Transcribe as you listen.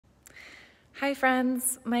Hi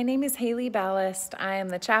friends, my name is Haley Ballast. I am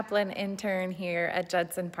the chaplain intern here at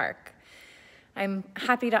Judson Park. I'm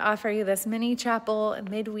happy to offer you this mini chapel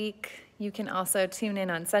midweek. You can also tune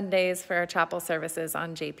in on Sundays for our chapel services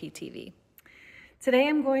on JPTV. Today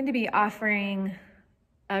I'm going to be offering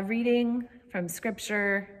a reading from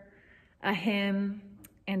scripture, a hymn,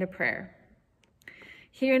 and a prayer.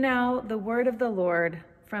 Hear now the word of the Lord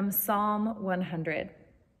from Psalm 100.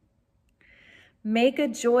 Make a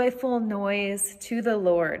joyful noise to the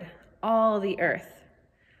Lord, all the earth.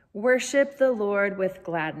 Worship the Lord with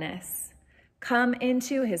gladness. Come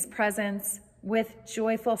into his presence with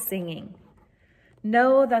joyful singing.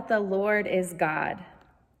 Know that the Lord is God.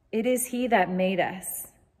 It is he that made us,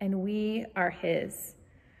 and we are his.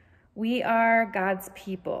 We are God's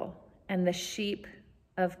people and the sheep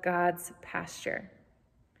of God's pasture.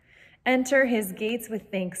 Enter his gates with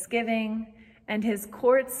thanksgiving and his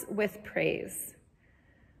courts with praise.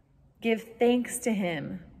 Give thanks to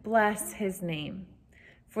him, bless his name.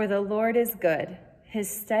 For the Lord is good, his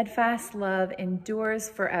steadfast love endures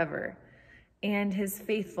forever, and his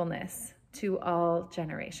faithfulness to all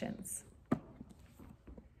generations.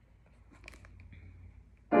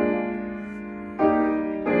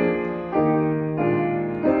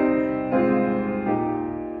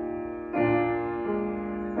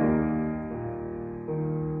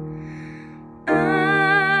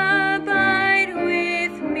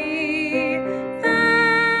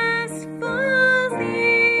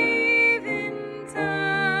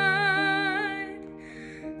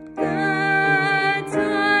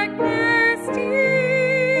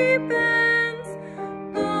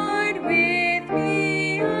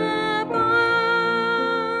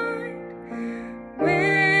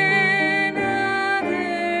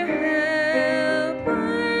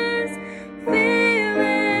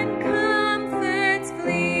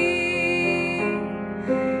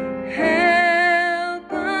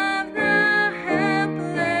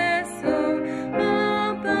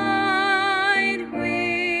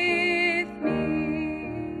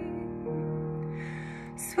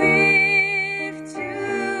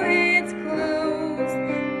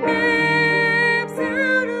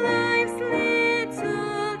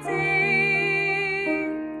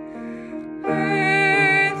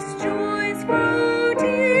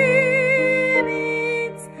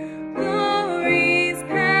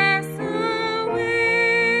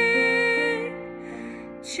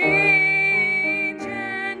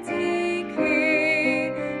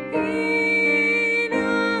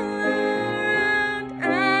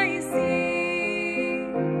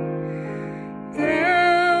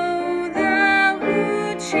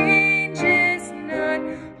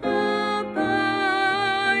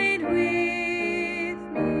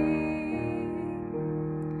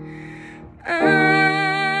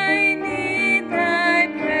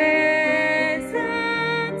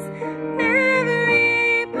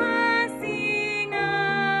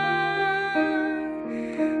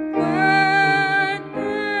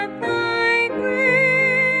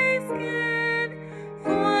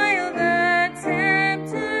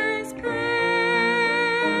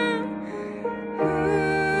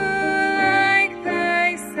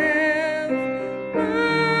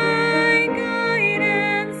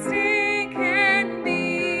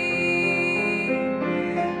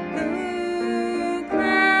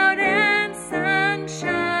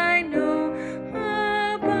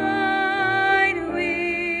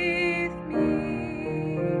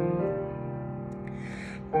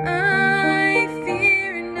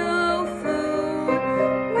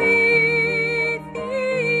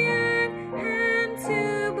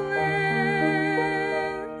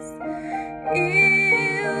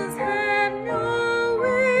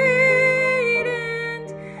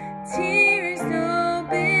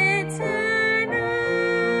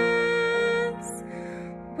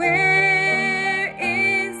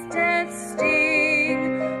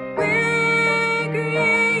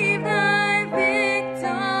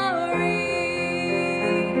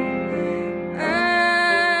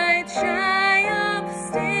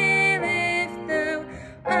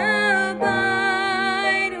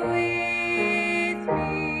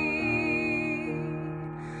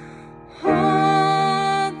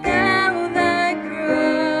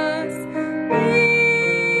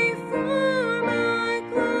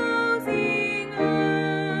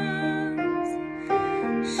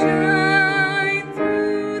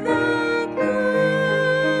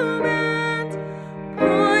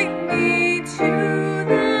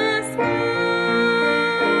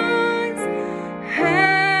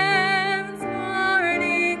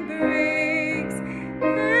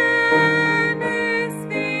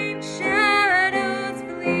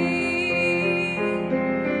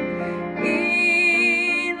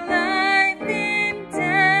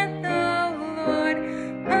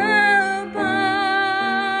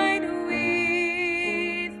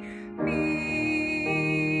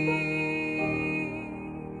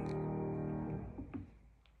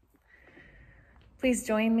 Please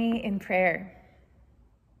join me in prayer.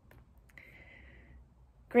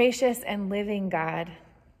 Gracious and living God,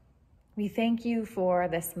 we thank you for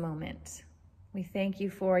this moment. We thank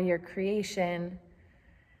you for your creation,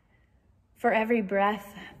 for every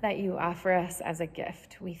breath that you offer us as a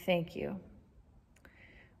gift. We thank you.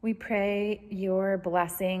 We pray your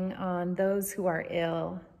blessing on those who are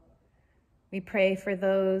ill. We pray for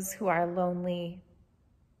those who are lonely,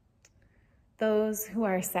 those who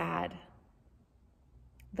are sad,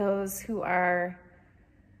 those who are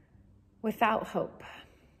without hope.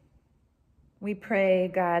 We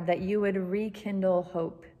pray, God, that you would rekindle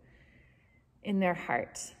hope in their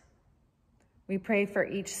heart. We pray for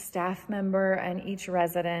each staff member and each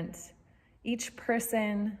resident, each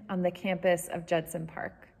person on the campus of Judson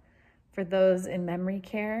Park, for those in memory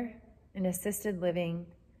care, in assisted living,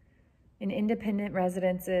 in independent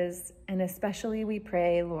residences, and especially we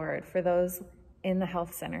pray, Lord, for those in the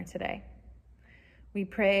health center today. We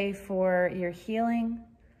pray for your healing,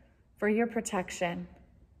 for your protection,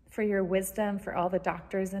 for your wisdom for all the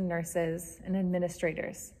doctors and nurses and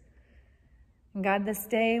administrators. And God, this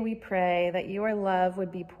day we pray that your love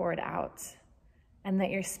would be poured out and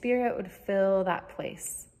that your spirit would fill that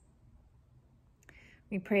place.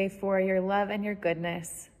 We pray for your love and your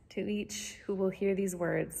goodness to each who will hear these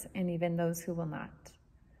words and even those who will not.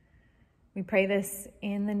 We pray this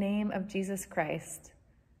in the name of Jesus Christ.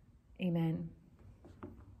 Amen.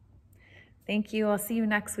 Thank you. I'll see you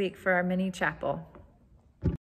next week for our mini chapel.